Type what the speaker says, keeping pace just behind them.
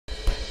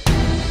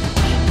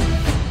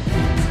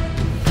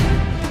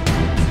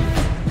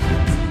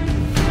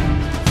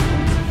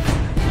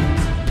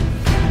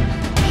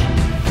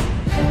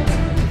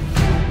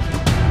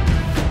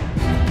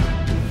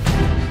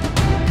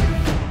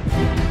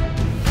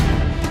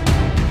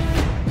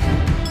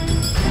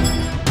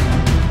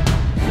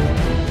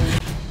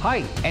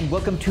Hi, and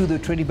welcome to the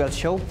Trinity Bell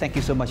Show. Thank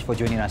you so much for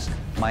joining us.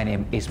 My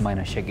name is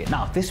Maina Shege.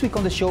 Now, this week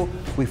on the show,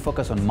 we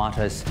focus on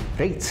matters,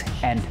 rates,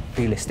 and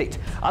real estate.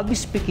 I'll be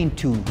speaking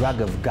to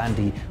Raghav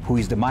Gandhi, who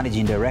is the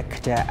Managing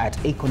Director at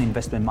Econ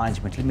Investment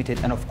Management Limited,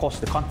 and of course,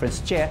 the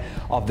conference chair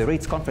of the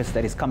REITs conference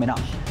that is coming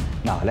up.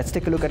 Now, let's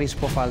take a look at his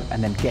profile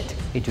and then get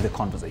into the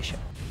conversation.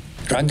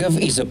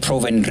 Raghav is a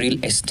proven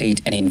real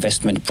estate and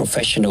investment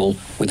professional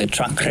with a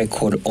track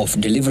record of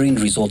delivering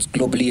results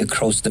globally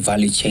across the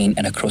value chain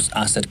and across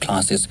asset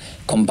classes,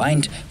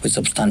 combined with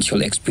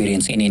substantial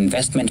experience in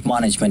investment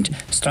management,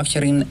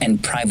 structuring,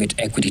 and private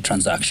equity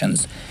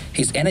transactions.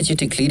 His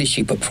energetic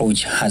leadership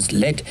approach has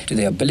led to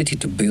the ability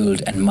to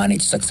build and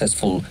manage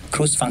successful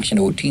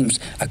cross-functional teams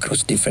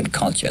across different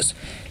cultures.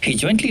 He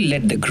jointly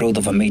led the growth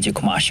of a major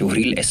commercial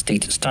real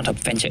estate startup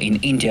venture in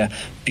India,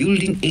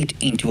 building it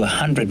into a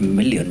 $100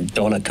 million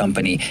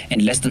company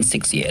in less than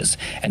 6 years,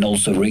 and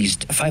also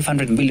raised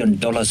 $500 million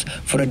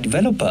for a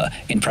developer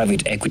in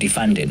private equity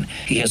funding.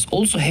 He has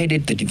also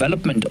headed the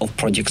development of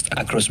projects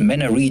across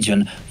MENA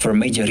region for a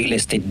major real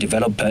estate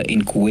developer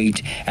in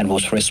Kuwait and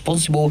was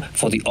responsible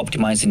for the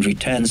optimizing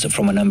returns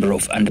from a number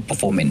of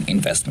underperforming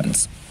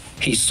investments.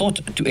 He sought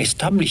to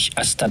establish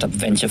a startup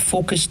venture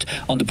focused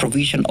on the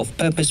provision of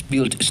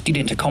purpose-built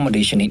student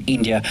accommodation in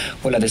India,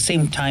 while at the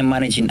same time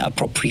managing a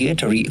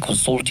proprietary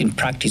consulting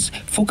practice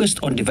focused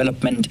on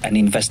development and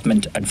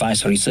investment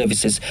advisory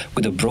services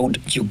with a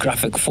broad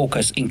geographic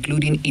focus,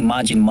 including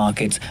emerging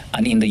markets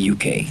and in the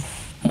UK.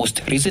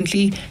 Most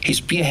recently, he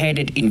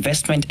spearheaded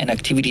investment and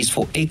activities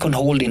for Econ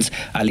Holdings,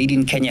 a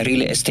leading Kenya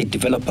real estate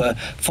developer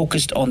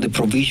focused on the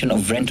provision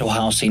of rental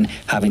housing,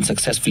 having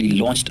successfully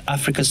launched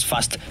Africa's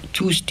first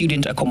 2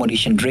 student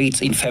accommodation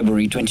REITs in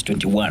February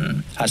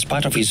 2021. As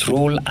part of his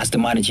role as the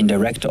managing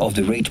director of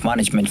the REIT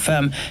management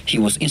firm, he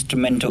was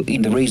instrumental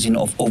in the raising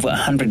of over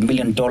 $100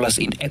 million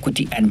in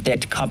equity and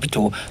debt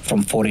capital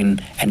from foreign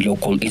and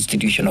local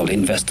institutional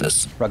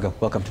investors. Raghav,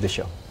 welcome to the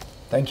show.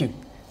 Thank you.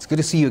 It's good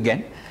to see you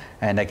again.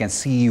 And I can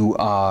see you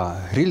are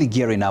really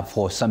gearing up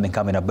for something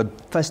coming up. But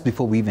first,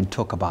 before we even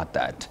talk about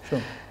that,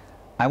 sure,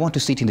 I want to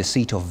sit in the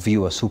seat of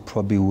viewers who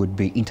probably would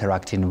be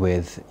interacting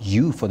with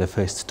you for the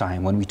first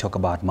time when we talk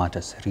about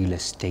matters, real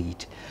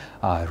estate,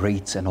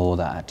 rates and all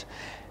that.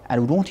 And I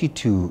would want you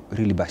to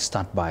really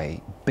start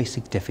by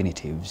basic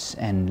definitives.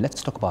 And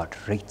let's talk about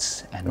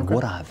rates and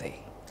what are they?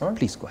 All right.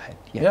 Please go ahead.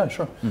 Yeah,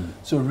 sure.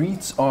 So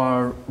REITs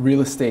are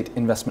real estate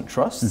investment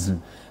trusts.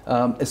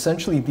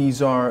 Essentially,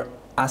 these are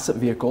asset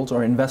vehicles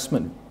or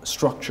investment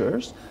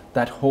structures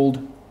that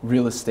hold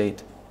real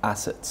estate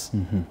assets.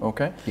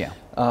 Okay? Yeah.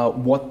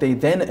 What they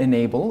then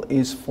enable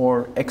is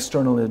for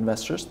external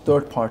investors,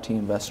 third-party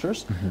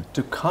investors,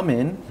 to come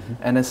in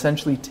and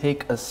essentially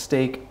take a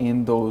stake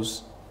in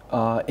those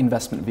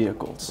investment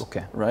vehicles.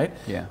 Okay. Right?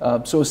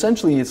 Yeah. So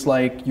essentially, it's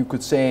like you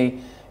could say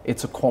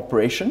it's a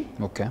corporation.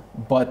 Okay.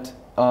 But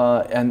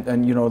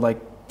and you know,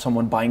 like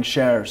someone buying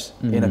shares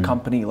in a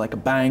company like a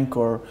bank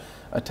or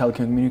a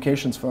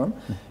telecommunications firm.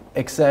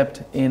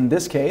 Except in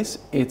this case,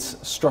 it's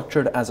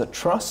structured as a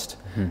trust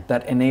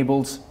that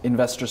enables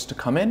investors to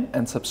come in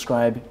and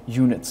subscribe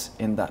units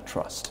in that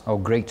trust. Oh,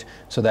 great.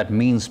 So that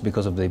means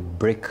because of the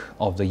brick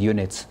of the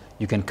units,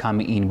 you can come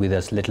in with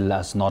as little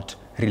as not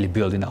really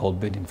building a whole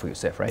building for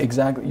yourself, right?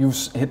 Exactly. You've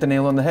hit the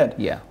nail on the head.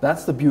 Yeah.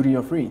 That's the beauty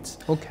of REITs.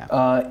 Okay.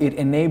 It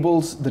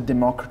enables the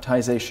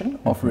democratization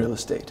of real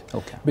estate.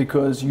 Okay.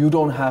 Because you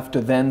don't have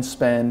to then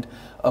spend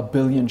 $1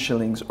 billion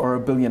shillings or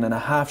 $1.5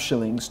 billion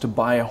shillings to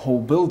buy a whole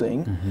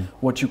building.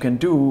 What you can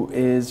do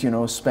is, you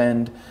know,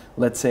 spend,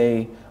 let's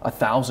say,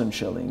 1,000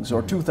 shillings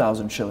or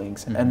 2,000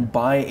 shillings and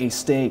buy a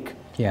stake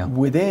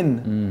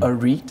within a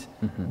REIT,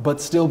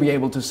 but still be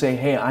able to say,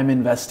 hey, I'm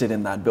invested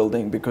in that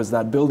building because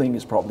that building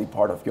is probably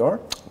part of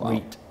your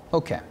REIT.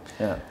 Okay.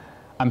 Yeah.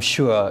 I'm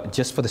sure,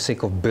 just for the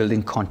sake of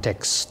building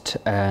context,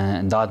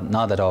 and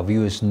now that our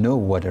viewers know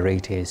what a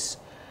REIT is,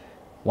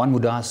 one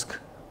would ask,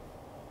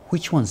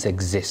 which ones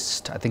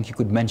exist? I think you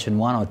could mention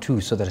 1 or 2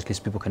 so that at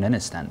least people can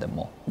understand them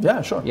more.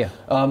 Yeah, sure. Yeah.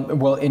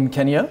 Well, in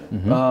Kenya,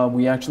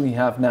 we actually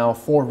have now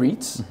 4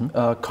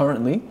 REITs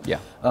currently. Yeah.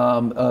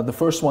 The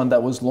first one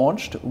that was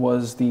launched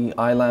was the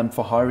Ilam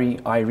Fahari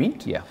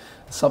I-REIT. Yeah.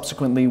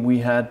 Subsequently, we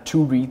had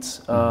 2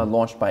 REITs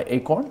launched by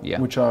Acorn,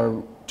 which are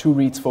 2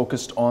 REITs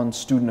focused on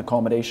student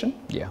accommodation.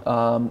 Yeah.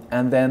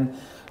 And then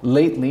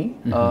lately,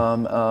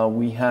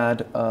 we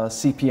had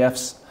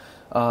CPF's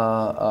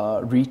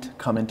REIT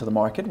come into the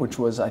market, which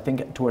was, I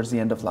think, towards the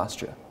end of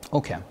last year.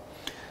 Okay,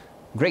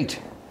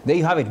 great. There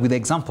you have it with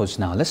examples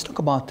now. Let's talk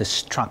about the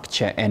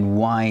structure and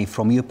why,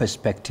 from your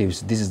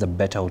perspectives, this is the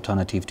better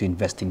alternative to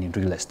investing in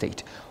real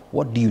estate.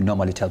 What do you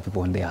normally tell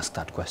people when they ask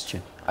that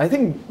question? I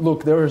think,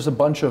 look, there is a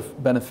bunch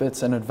of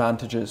benefits and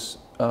advantages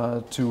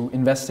to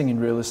investing in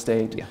real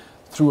estate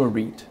through a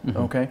REIT,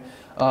 okay?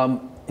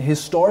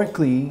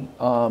 Historically,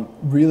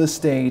 real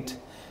estate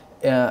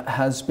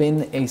has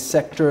been a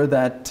sector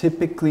that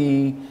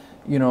typically,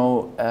 you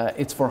know,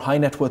 it's for high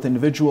net worth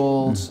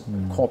individuals,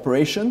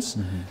 corporations,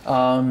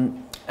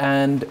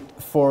 and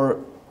for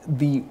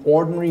the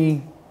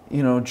ordinary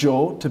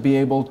Joe to be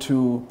able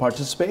to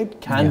participate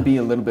can be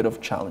a little bit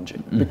of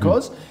challenging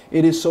because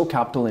it is so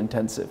capital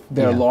intensive.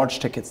 There are large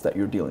tickets that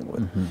you're dealing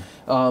with.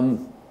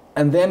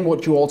 And then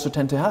what you also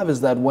tend to have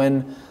is that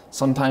when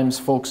sometimes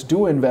folks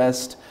do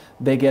invest,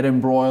 they get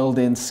embroiled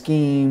in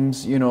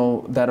schemes,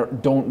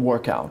 that don't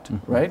work out,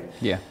 right?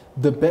 Yeah.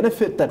 The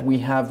benefit that we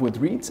have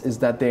with REITs is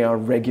that they are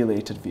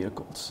regulated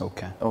vehicles.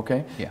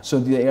 Okay. Yeah. So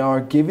they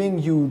are giving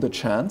you the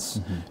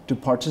chance to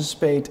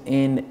participate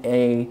in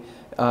a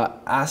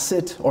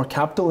asset or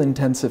capital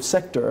intensive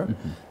sector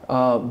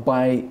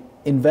by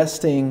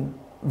investing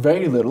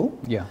very little.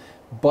 Yeah.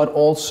 But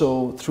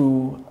also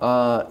through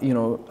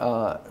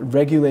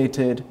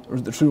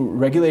through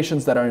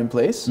regulations that are in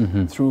place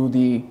through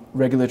the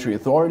regulatory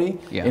authority.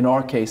 Yeah. In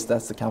our case,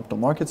 that's the Capital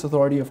Markets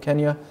Authority of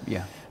Kenya.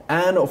 Yeah.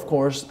 And of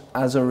course,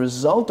 as a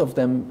result of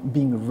them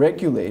being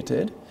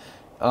regulated,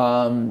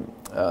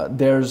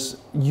 there's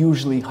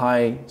usually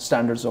high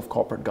standards of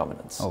corporate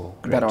governance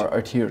that are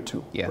adhered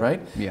to,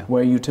 right? Yeah.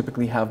 Where you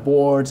typically have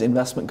boards,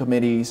 investment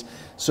committees,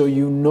 so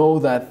you know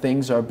that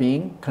things are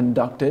being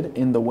conducted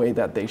in the way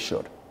that they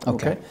should.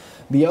 Okay.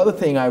 The other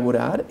thing I would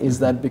add is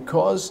that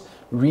because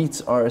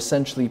REITs are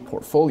essentially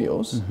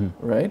portfolios,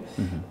 right?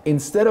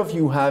 Instead of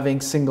you having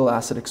single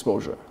asset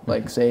exposure,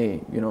 like say,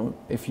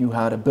 if you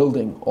had a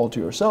building all to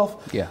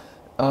yourself,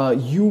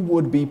 you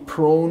would be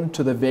prone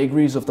to the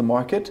vagaries of the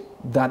market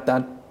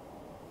that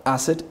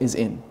asset is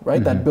in,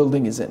 right? That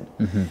building is in.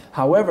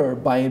 However,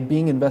 by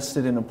being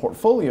invested in a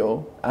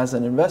portfolio as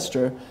an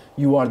investor,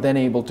 you are then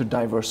able to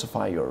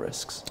diversify your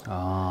risks.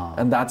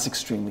 And that's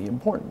extremely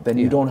important. Then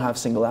you don't have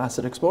single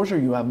asset exposure,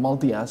 you have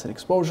multi-asset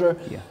exposure.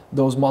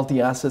 Those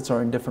multi-assets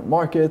are in different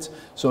markets.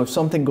 So if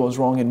something goes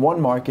wrong in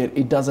one market,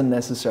 it doesn't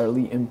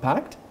necessarily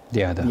impact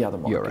the other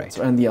markets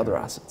and the other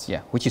assets. Yeah,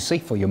 which is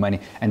safe for your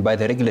money. And by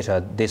the regulator,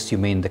 this you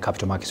mean the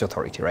Capital Markets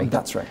Authority, right?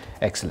 That's right.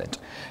 Excellent.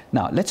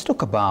 Now, let's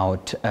talk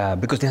about,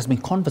 because there has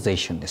been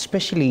conversation,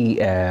 especially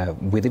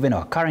with even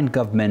our current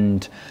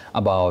government,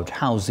 about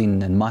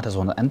housing and matters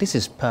on, and this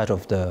is part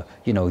of the,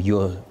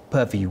 your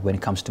purview when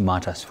it comes to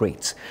matters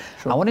rates.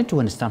 Sure. I wanted to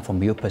understand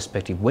from your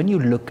perspective, when you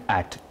look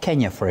at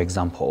Kenya, for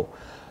example,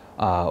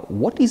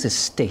 what is the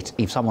state,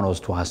 if someone was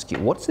to ask you,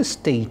 what's the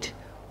state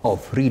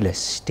of real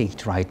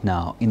estate right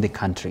now in the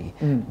country?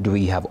 Do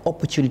we have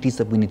opportunities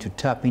that we need to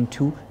tap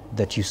into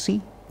that you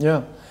see?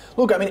 Yeah.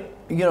 Look, I mean,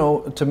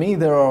 to me,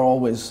 there are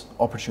always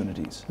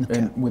opportunities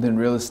within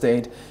real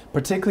estate,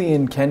 particularly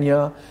in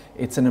Kenya.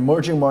 It's an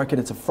emerging market.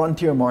 It's a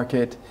frontier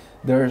market.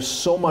 There's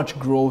so much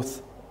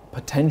growth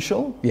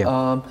potential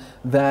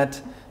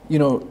that,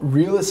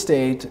 real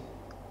estate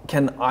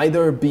can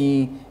either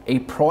be a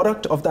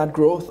product of that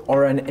growth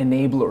or an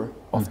enabler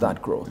of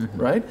that growth,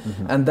 right?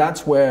 And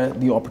that's where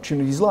the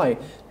opportunities lie.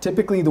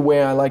 Typically, the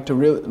way I like to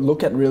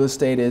look at real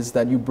estate is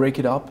that you break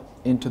it up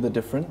into the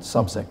different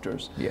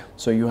subsectors.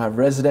 So you have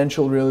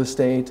residential real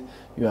estate,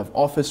 you have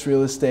office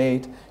real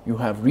estate, you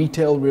have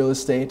retail real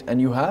estate,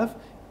 and you have,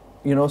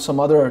 some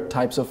other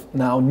types of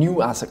now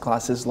new asset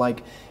classes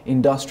like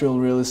industrial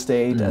real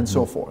estate and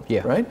so forth,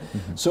 right?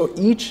 So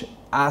each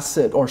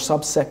asset or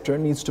subsector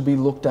needs to be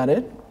looked at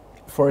it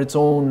for its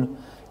own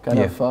kind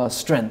of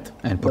strength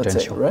and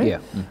potential, right?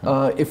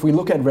 If we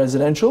look at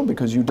residential,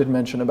 because you did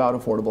mention about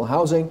affordable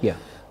housing,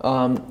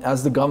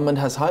 as the government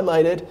has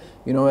highlighted,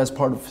 as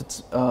part of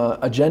its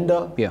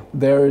agenda,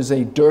 there is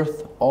a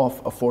dearth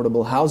of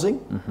affordable housing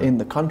in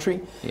the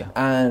country,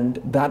 and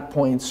that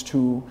points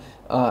to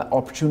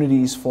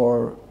opportunities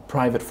for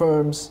private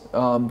firms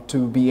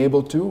to be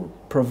able to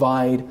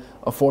provide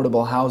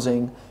affordable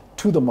housing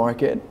to the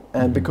market,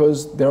 and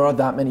because there are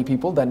that many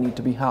people that need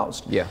to be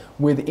housed.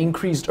 With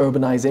increased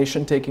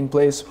urbanization taking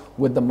place,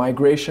 with the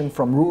migration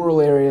from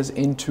rural areas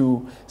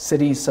into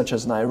cities such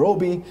as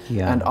Nairobi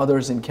and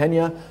others in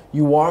Kenya,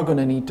 you are going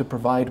to need to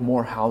provide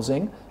more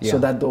housing so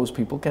that those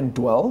people can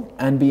dwell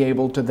and be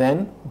able to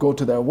then go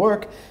to their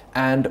work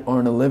and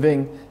earn a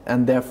living,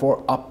 and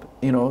therefore up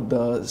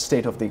the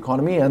state of the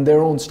economy and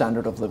their own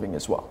standard of living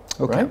as well,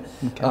 right?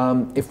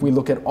 If we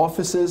look at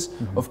offices,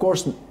 of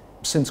course,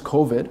 since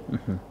COVID,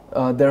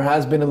 there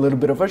has been a little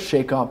bit of a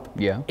shake-up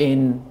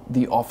in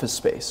the office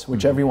space,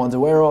 which everyone's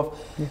aware of.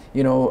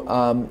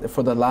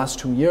 For the last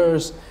 2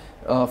 years,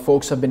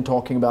 folks have been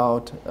talking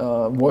about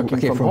working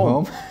from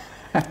home.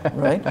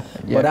 Right?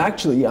 But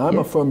actually, I'm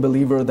a firm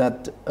believer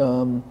that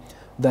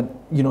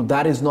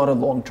that is not a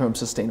long-term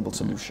sustainable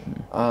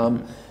solution.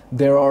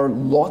 There are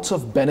lots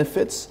of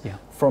benefits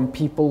from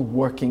people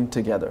working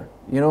together.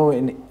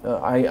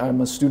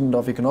 I'm a student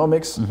of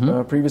economics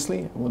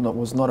previously.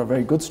 Was not a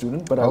very good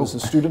student, but I was a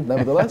student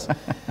nevertheless.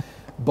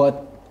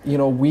 But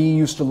we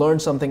used to learn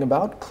something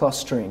about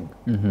clustering,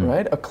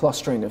 right? A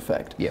clustering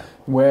effect,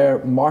 where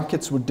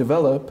markets would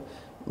develop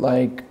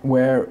like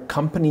where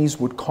companies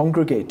would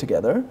congregate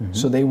together,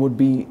 so they would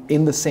be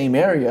in the same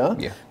area,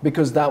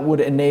 because that would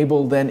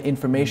enable then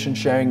information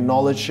sharing,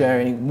 knowledge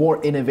sharing,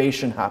 more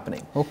innovation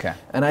happening. Okay.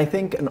 And I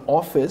think an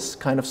office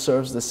kind of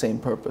serves the same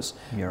purpose.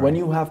 When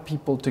you have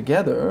people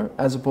together,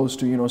 as opposed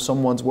to, you know,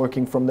 someone's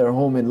working from their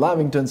home in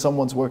Lavington,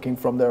 someone's working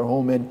from their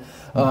home in,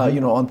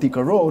 you know, on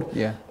Thika Road.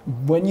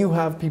 When you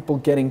have people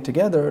getting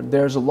together,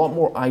 there's a lot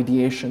more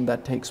ideation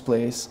that takes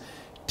place,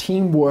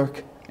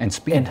 teamwork, and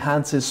speed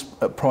enhances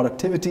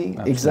productivity.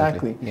 Absolutely.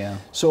 Exactly. Yeah.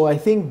 So I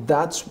think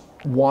that's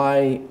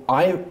why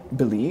I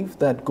believe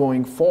that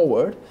going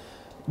forward,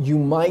 you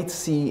might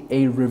see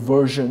a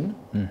reversion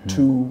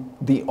to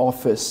the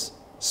office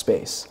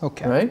space.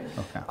 Okay. Right.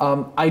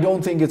 Okay. I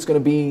don't think it's going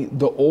to be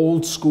the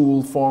old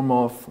school form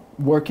of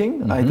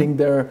working. I think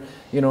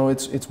you know,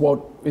 it's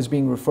what is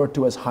being referred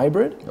to as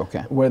hybrid.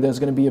 Okay. Where there's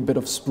going to be a bit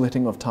of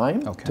splitting of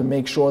time to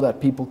make sure that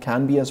people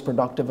can be as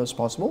productive as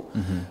possible.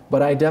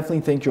 But I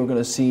definitely think you're going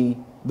to see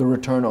the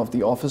return of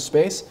the office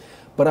space.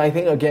 But I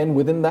think, again,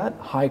 within that,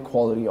 high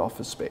quality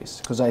office space.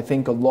 Because I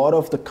think a lot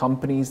of the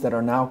companies that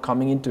are now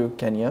coming into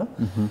Kenya,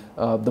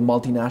 the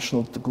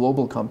multinational, the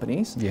global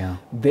companies,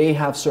 they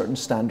have certain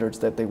standards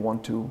that they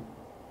want to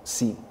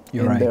see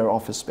in their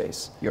office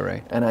space. You're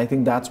right. And I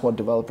think that's what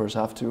developers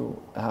have to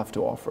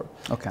offer.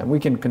 Okay. And we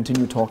can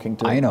continue talking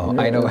to. I know.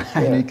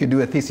 You could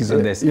do a thesis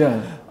on this. Yeah.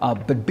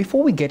 But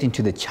before we get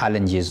into the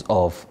challenges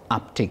of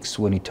upticks,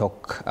 when you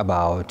talk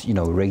about, you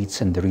know, rates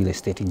and the real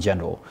estate in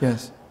general.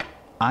 Yes.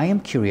 I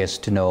am curious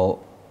to know,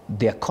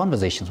 there are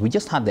conversations. We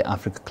just had the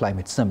Africa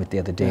Climate Summit the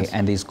other day,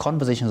 and there's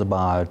conversations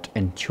about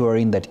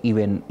ensuring that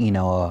even in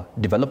our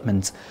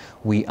developments,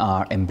 we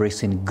are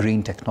embracing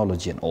green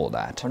technology and all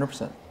that.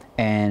 100%.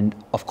 And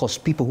of course,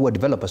 people who are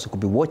developers who could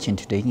be watching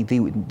today,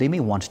 they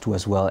may want to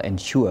as well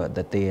ensure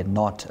that they are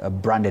not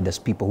branded as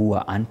people who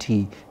are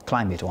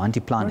anti-climate or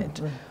anti-planet.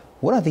 Right.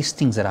 What are these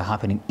things that are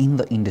happening in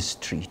the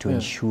industry to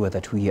ensure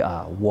that we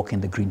are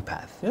walking the green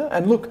path? Yeah,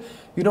 and look,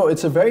 you know,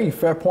 it's a very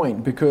fair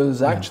point,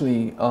 because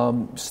actually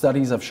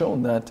studies have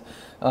shown that,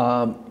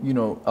 you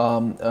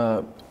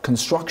know,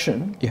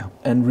 construction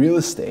and real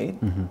estate,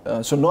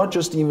 so not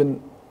just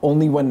even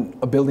only when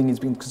a building is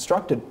being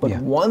constructed, but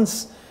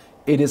once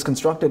it is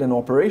constructed and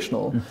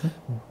operational,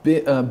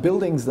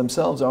 buildings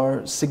themselves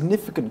are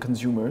significant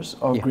consumers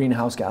of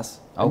greenhouse gas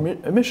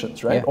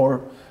emissions, right?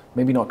 Or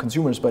maybe not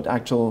consumers, but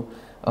actual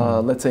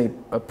let's say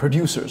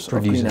producers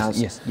of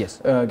greenhouse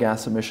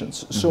gas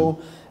emissions.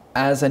 So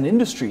as an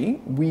industry,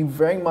 we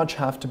very much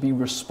have to be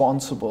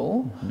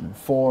responsible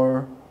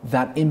for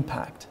that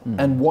impact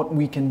and what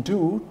we can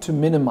do to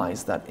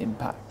minimize that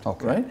impact,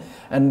 right?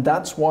 And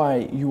that's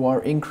why you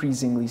are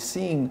increasingly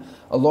seeing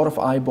a lot of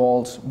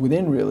eyeballs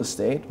within real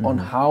estate on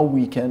how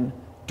we can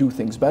do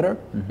things better,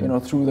 you know,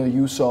 through the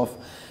use of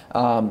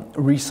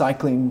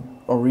recycling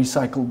or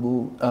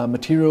recyclable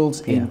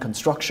materials in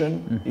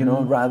construction, you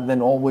know, rather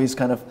than always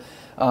kind of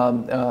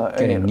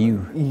getting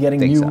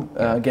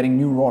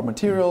new raw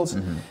materials.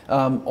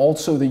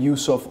 Also the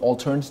use of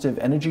alternative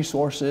energy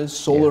sources,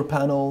 solar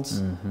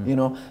panels, you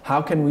know,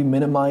 how can we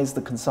minimize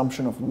the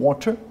consumption of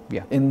water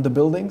in the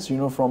buildings, you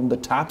know, from the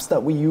taps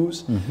that we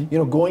use, you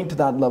know, going to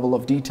that level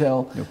of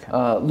detail,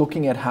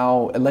 looking at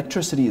how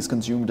electricity is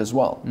consumed as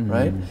well,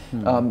 right?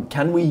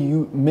 Can we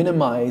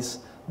minimize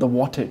the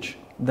wattage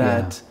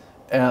that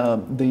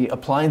the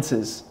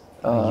appliances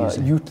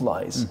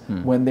utilize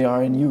when they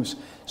are in use?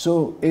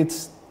 So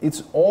it's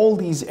all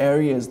these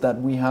areas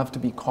that we have to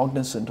be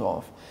cognizant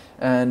of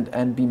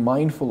and be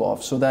mindful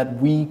of, so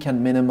that we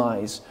can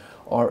minimize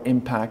our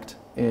impact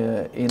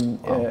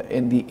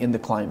in the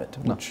climate,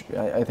 which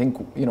I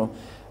think, you know,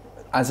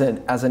 as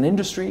an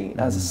industry,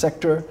 as a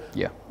sector,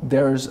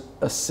 there's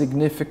a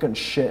significant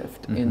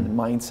shift in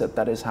mindset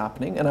that is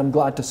happening, and I'm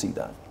glad to see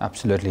that.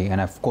 Absolutely,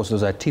 and of course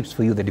those are tips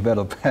for you, the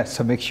developer,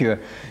 so make sure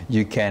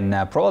you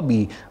can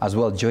probably as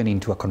well join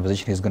into a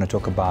conversation he's going to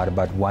talk about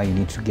why you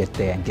need to get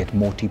there and get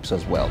more tips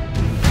as well.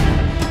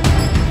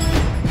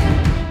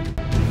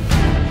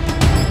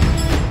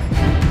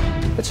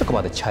 Let's talk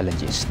about the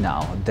challenges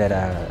now that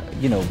are,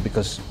 you know,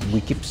 because we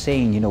keep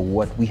saying, you know,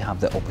 what we have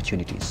the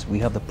opportunities, we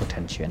have the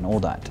potential and all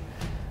that.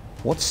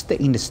 What's the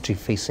industry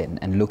facing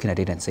and looking at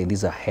it and saying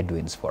these are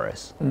headwinds for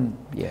us?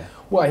 Yeah.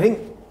 Well, I think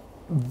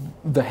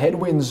the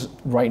headwinds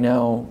right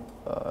now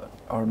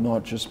are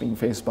not just being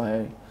faced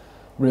by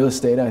real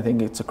estate. I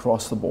think it's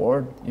across the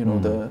board. You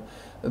know,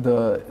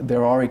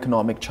 there are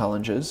economic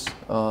challenges,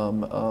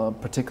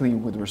 particularly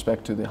with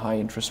respect to the high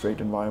interest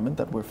rate environment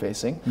that we're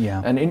facing.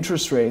 Yeah. And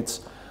interest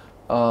rates,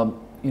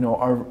 you know,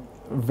 are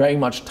very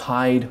much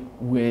tied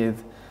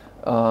with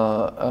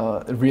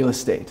real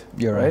estate,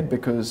 right?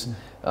 Because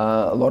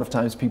a lot of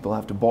times people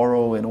have to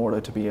borrow in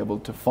order to be able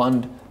to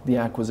fund the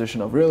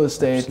acquisition of real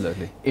estate.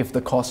 Absolutely. If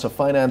the cost of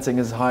financing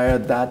is higher,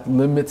 that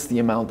limits the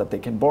amount that they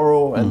can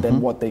borrow and then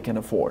what they can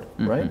afford,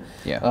 right?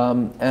 Yeah.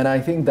 And I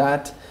think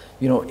that,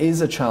 you know,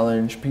 is a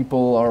challenge.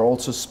 People are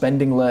also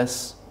spending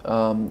less.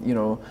 You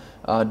know,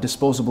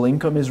 disposable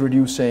income is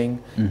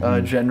reducing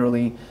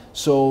generally.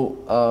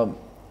 So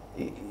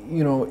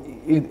you know,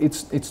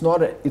 it's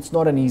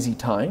not an easy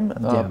time.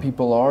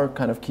 People are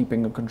kind of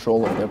keeping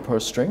control of their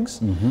purse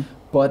strings.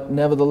 But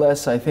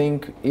nevertheless, I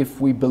think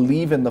if we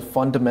believe in the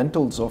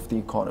fundamentals of the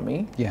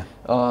economy,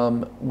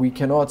 we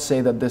cannot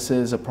say that this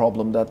is a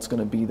problem that's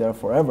going to be there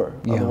forever.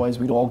 Otherwise,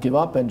 we'd all give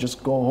up and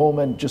just go home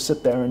and just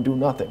sit there and do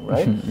nothing,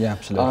 right? Yeah,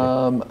 absolutely.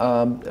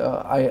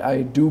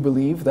 I do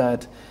believe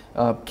that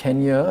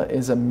Kenya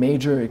is a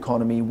major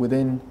economy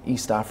within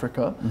East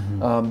Africa.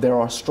 There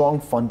are strong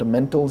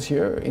fundamentals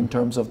here in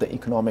terms of the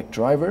economic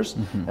drivers,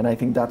 and I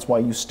think that's why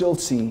you still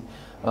see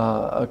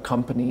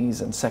companies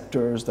and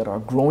sectors that are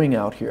growing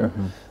out here.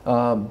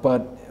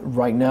 But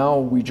right now,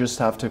 we just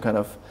have to kind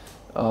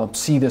of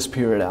see this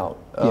period out.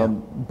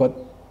 But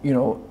you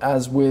know,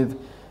 as with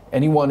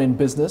anyone in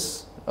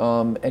business,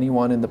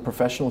 anyone in the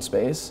professional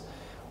space,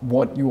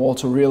 what you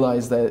also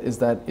realize is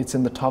that it's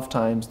in the tough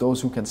times,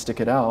 those who can stick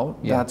it out,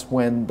 that's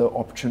when the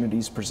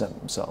opportunities present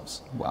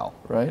themselves. Wow.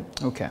 Right?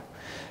 Okay.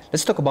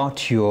 Let's talk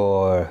about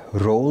your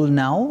role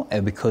now,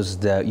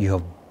 because you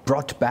have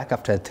brought back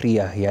after a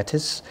 3-year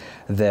hiatus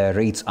the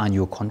REITs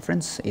annual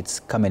conference. It's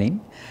coming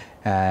in.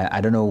 I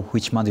don't know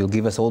which month. You'll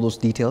give us all those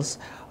details,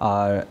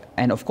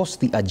 and of course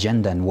the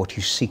agenda and what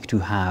you seek to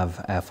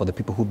have for the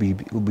people who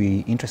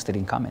be interested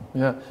in coming.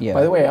 Yeah.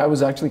 By the way, I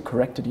was actually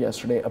corrected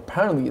yesterday.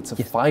 Apparently, it's a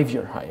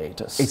 5-year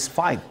hiatus. It's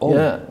 5. Oh,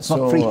 yeah. It's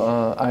not 3.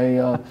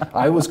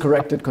 I was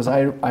corrected because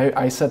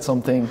I said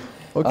something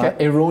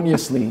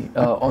erroneously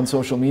on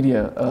social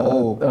media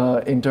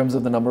in terms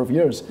of the number of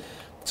years.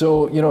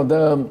 So you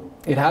know,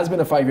 it has been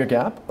a 5-year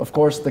gap. Of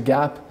course, the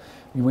gap,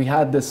 we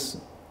had this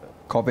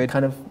COVID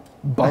kind of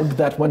bug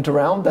that went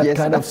around that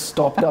kind of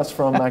stopped us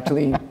from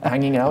actually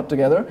hanging out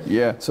together.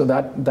 So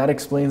that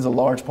explains a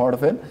large part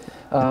of it.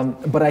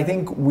 But I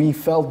think we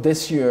felt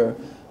this year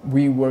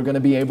we were going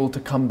to be able to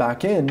come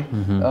back in,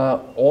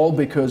 all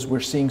because we're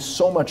seeing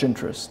so much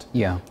interest.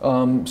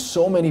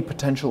 So many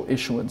potential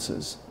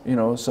issuances, you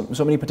know,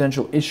 so many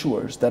potential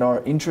issuers that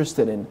are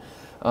interested in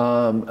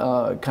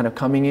kind of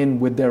coming in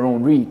with their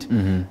own REIT,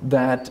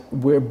 that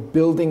we're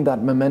building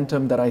that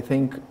momentum that I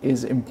think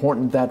is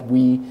important, that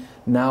we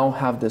now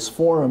have this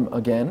forum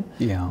again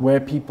where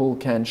people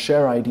can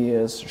share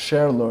ideas,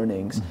 share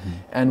learnings,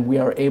 and we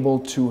are able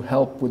to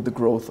help with the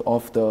growth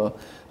of the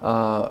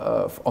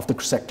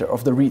sector,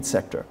 of the REIT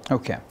sector.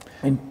 Okay.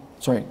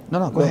 Sorry.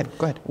 No, go ahead.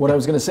 What I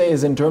was going to say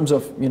is, in terms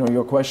of, you know,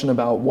 your question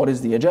about what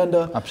is the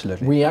agenda.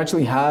 Absolutely. We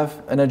actually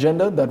have an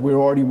agenda that we're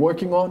already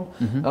working on.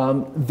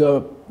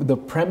 The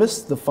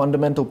premise, the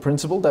fundamental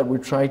principle that we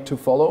try to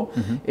follow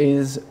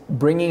is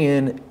bringing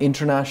in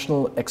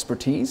international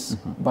expertise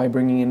by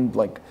bringing in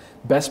like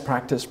best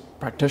practice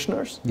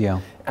practitioners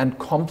and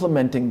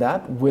complementing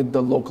that with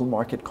the local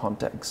market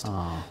context.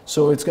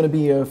 So it's going to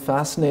be a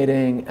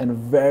fascinating and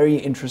very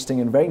interesting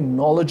and very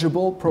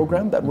knowledgeable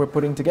program that we're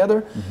putting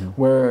together,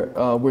 where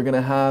we're going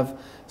to have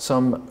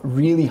some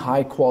really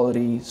high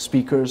quality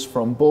speakers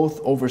from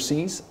both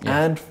overseas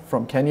and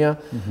from Kenya,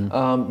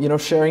 you know,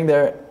 sharing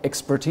their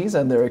expertise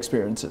and their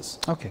experiences.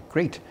 Okay,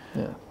 great.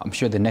 I'm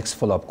sure the next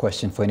follow-up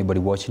question for anybody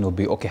watching will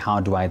be, okay,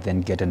 how do I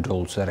then get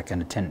enrolled so that I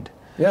can attend?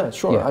 Yeah,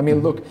 sure. I mean,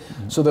 look,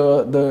 so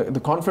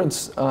the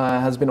conference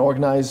has been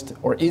organized,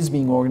 or is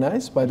being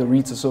organized, by the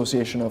REITs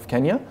Association of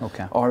Kenya,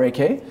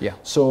 RAK.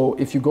 So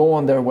if you go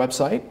on their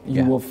website,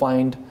 you will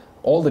find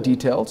all the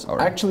details.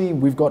 Actually,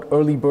 we've got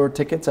early bird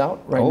tickets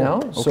out right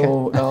now.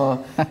 So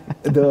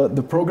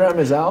the program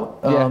is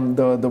out.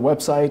 The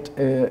website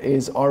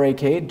is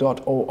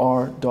rak.or.ke.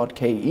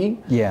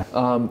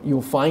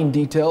 You'll find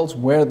details,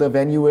 where the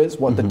venue is,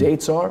 what the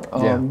dates are.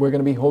 We're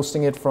going to be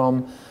hosting it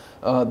from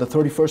the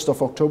 31st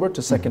of October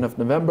to 2nd of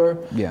November.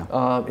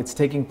 It's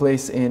taking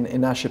place in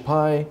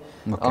Ashipai.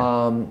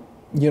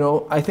 You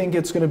know, I think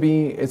it's going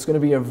to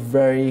be a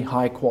very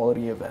high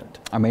quality event.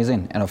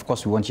 Amazing. And of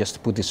course, we want just to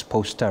put this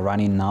poster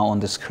running now on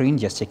the screen.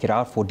 Just check it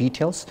out for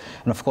details.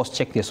 And of course,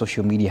 check their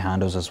social media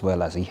handles as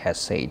well, as he has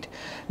said.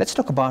 Let's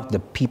talk about the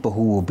people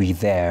who will be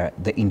there,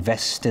 the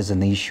investors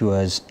and the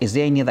issuers. Is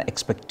there any other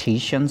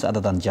expectations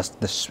other than just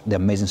the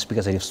amazing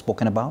speakers that you've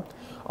spoken about?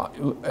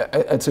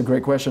 It's a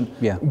great question.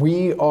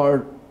 We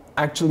are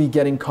actually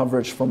getting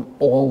coverage from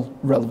all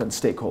relevant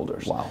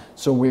stakeholders.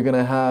 So we're going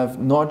to have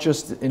not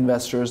just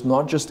investors,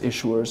 not just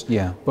issuers,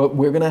 but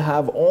we're going to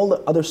have all the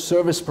other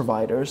service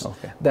providers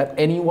that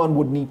anyone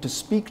would need to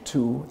speak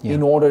to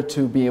in order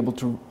to be able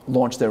to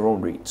launch their own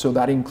REIT. So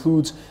that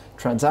includes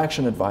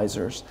transaction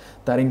advisors,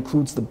 that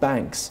includes the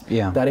banks,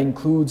 that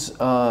includes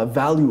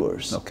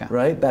valuers,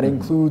 right? That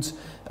includes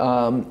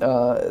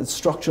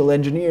structural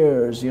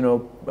engineers, you know,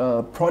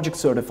 project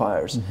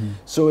certifiers.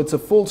 So it's a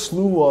full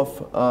slew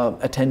of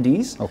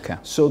attendees,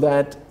 so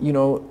that, you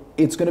know,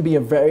 it's going to be a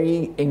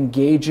very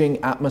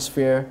engaging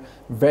atmosphere,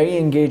 very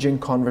engaging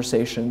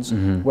conversations,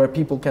 where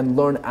people can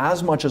learn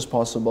as much as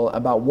possible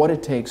about what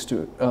it takes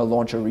to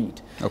launch a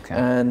REIT.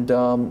 And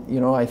you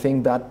know, I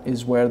think that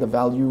is where the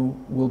value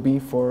will be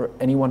for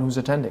anyone who's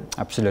attending.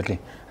 Absolutely.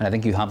 And I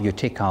think you have your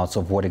takeouts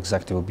of what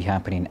exactly will be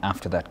happening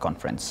after that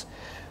conference.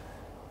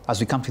 As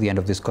we come to the end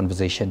of this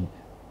conversation,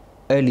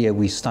 earlier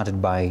we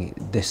started by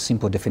the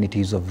simple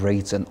definitives of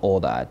rates and all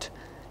that.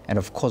 And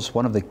of course,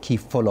 one of the key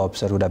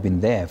follow-ups that would have been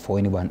there for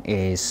anyone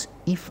is,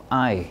 if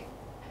I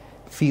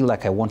feel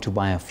like I want to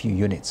buy a few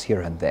units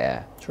here and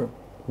there, Sure.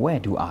 where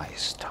do I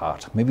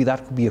start? Maybe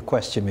that could be a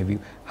question. Maybe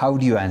how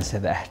do you answer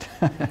that?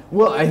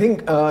 Well, I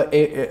think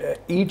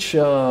each,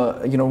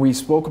 we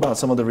spoke about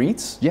some of the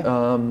REITs.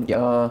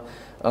 Yeah.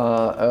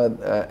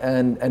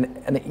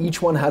 And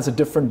each one has a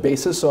different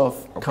basis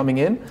of coming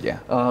in. Yeah.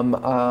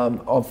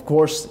 Of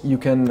course, you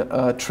can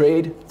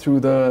trade through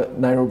the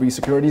Nairobi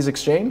Securities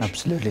Exchange.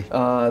 Absolutely.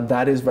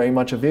 That is very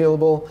much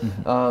available.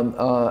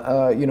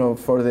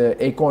 For the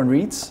Acorn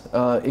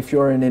REITs, if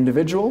you're an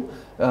individual,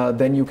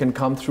 then you can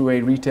come through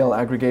a retail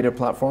aggregator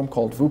platform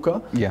called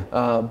VUCA. Yeah.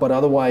 But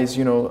otherwise,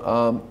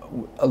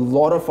 a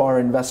lot of our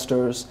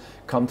investors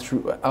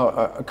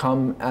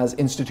come as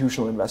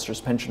institutional investors,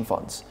 pension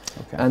funds.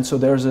 Okay. And so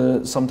there's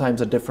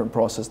sometimes a different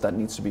process that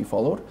needs to be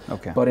followed.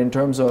 Okay. But in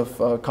terms of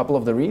a couple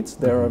of the REITs,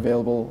 they're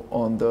available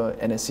on the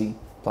NSE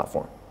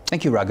platform.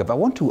 Thank you, Raghav. I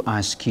want to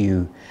ask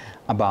you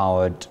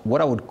about what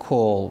I would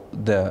call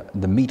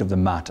the meat of the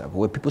matter,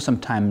 where people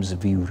sometimes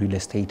view real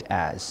estate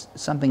as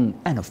something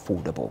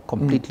unaffordable,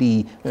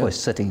 completely for a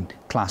certain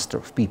cluster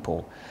of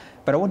people.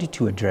 But I want you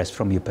to address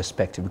from your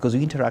perspective, because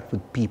you interact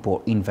with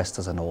people,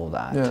 investors and all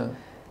that. Yeah.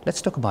 Let's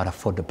talk about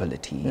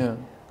affordability. Yeah.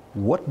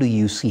 What do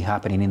you see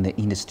happening in the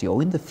industry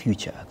or in the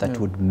future that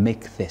would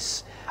make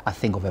this a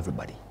thing of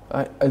everybody?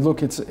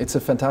 Look, it's a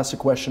fantastic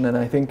question, and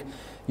I think,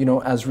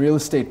 as real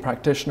estate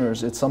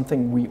practitioners, it's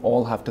something we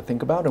all have to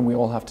think about and we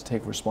all have to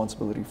take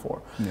responsibility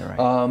for. Yeah,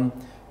 right.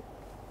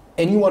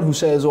 Anyone who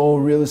says, "Oh,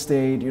 real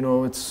estate,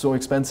 it's so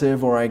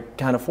expensive," or "I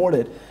can't afford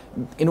it,"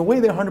 in a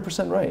way, they're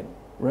 100% right.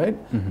 Right?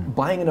 Mm-hmm.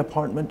 Buying an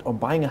apartment or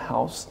buying a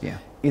house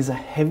is a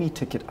heavy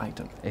ticket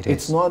item.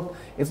 It's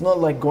not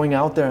like going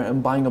out there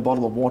and buying a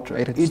bottle of water.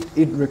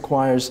 It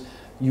requires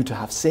you to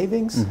have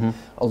savings. Mm-hmm.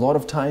 A lot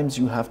of times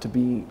you have to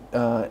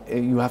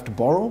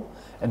borrow,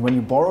 and when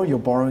you borrow,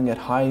 you're borrowing at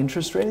high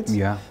interest rates,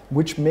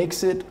 which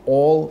makes it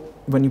all,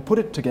 when you put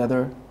it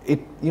together,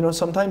 it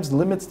sometimes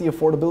limits the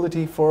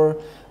affordability for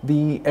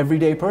the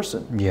everyday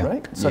person,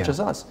 right? Such as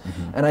us.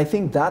 Mm-hmm. And I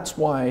think that's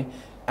why,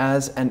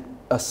 as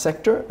a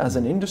sector, as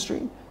an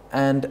industry,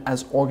 and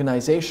as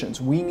organizations,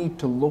 we need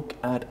to look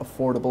at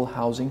affordable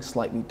housing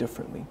slightly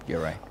differently. You're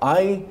right.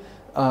 I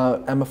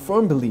am a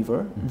firm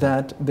believer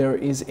that there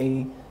is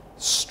a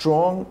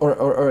strong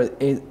or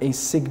a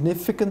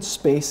significant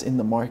space in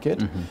the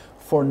market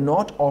for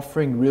not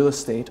offering real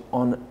estate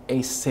on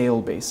a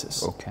sale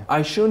basis. Okay.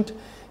 I shouldn't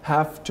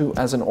have to,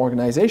 as an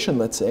organization,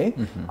 let's say,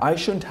 I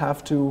shouldn't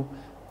have to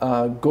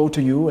go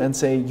to you and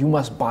say, you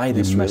must buy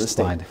this real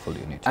estate. Buy the full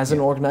unit. As an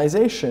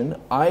organization,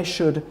 I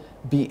should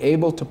be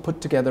able to put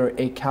together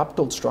a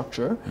capital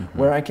structure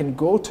where I can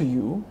go to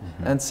you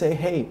and say,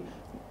 hey,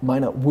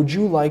 Maina, would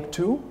you like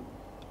to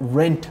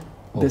rent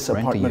this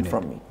apartment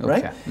from me,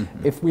 right?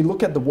 If we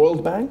look at the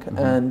World Bank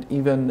and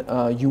even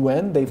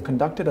UN, they've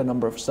conducted a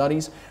number of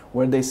studies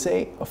where they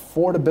say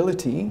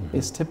affordability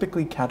is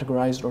typically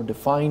categorized or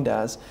defined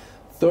as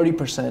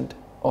 30%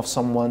 of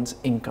someone's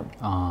income,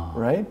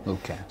 right?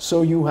 Okay.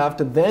 So you have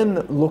to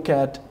then look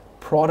at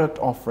product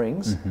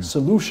offerings,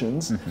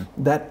 solutions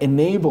that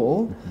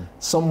enable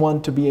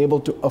someone to be able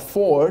to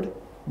afford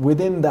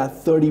within that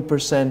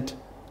 30%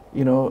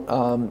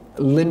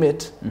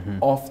 limit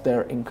of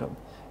their income.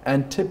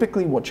 And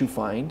typically what you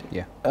find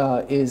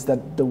is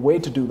that the way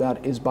to do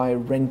that is by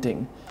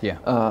renting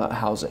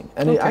housing.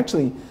 And it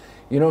actually,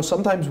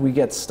 sometimes we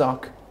get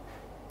stuck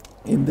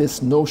in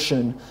this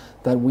notion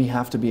that we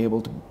have to be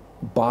able to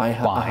buy a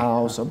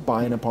house or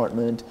buy an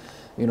apartment,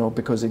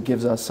 because it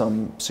gives us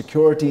some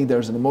security,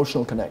 there's an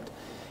emotional connect.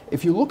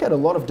 If you look at a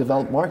lot of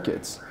developed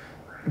markets,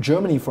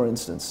 Germany, for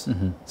instance,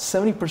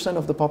 70%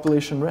 of the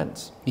population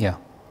rents. Yeah.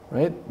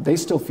 Right? They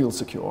still feel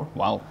secure.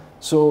 Wow.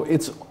 So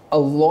it's a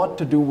lot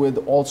to do with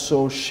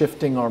also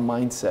shifting our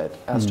mindset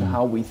as to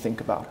how we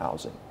think about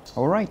housing.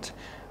 All right.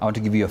 I want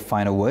to give you a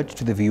final word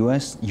to the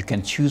viewers. You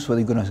can choose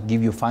whether you're going to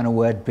give your final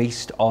word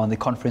based on the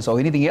conference or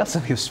anything else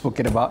that we've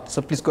spoken about.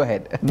 So please go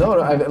ahead.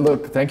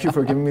 Look, thank you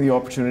for giving me the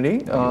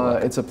opportunity.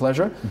 It's a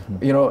pleasure.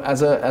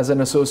 As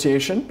an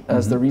association,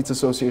 as the REITs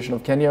Association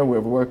of Kenya,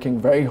 we're working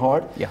very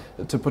hard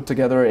to put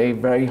together a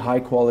very high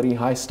quality,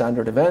 high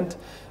standard event.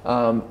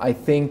 I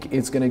think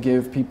it's going to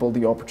give people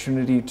the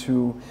opportunity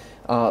to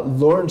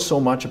learn so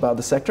much about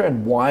the sector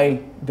and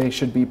why they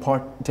should be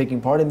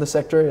taking part in the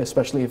sector,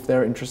 especially if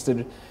they're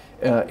interested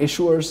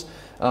issuers.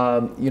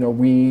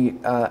 We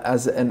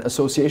as an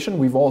association,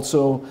 we've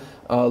also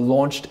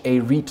launched a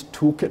REIT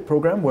toolkit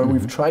program where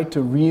we've tried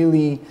to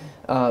really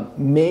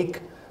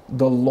make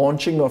the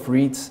launching of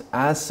REITs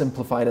as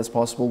simplified as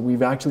possible.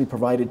 We've actually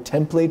provided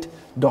template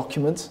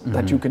documents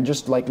that you can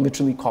just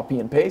literally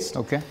copy and paste.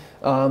 Okay.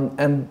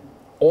 And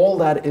all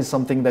that is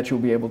something that you'll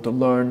be able to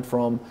learn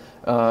from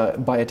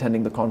by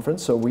attending the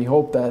conference. So we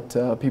hope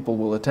that people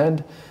will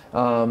attend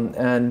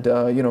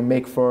and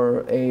make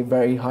for a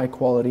very high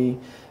quality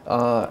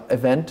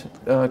event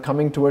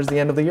coming towards the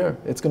end of the year.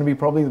 It's going to be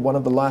probably one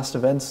of the last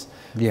events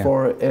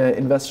for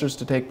investors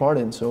to take part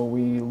in. So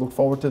we look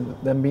forward to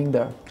them being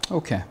there.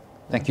 Okay.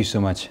 Thank you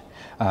so much,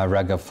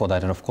 Raghav, for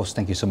that. And of course,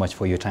 thank you so much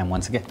for your time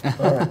once again.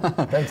 All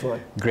right. Thanks a lot.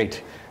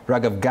 Great.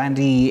 Raghav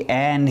Gandhi,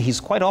 and he's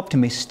quite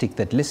optimistic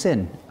that,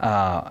 listen,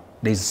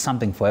 there's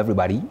something for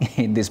everybody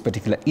in this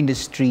particular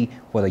industry,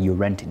 whether you're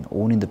renting,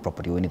 owning the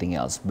property or anything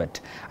else. But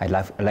I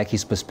like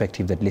his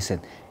perspective that,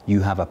 listen, you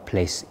have a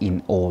place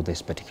in all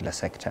this particular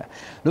sector.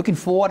 Looking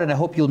forward, and I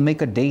hope you'll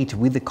make a date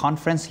with the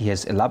conference. He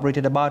has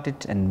elaborated about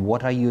it and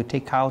what are your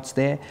takeouts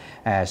there.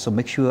 So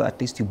make sure at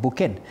least you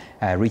book in.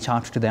 Reach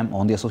out to them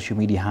on their social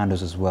media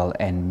handles as well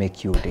and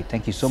make your date.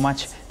 Thank you so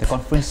much. The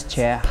conference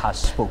chair has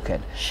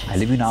spoken. I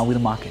leave you now with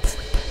the markets.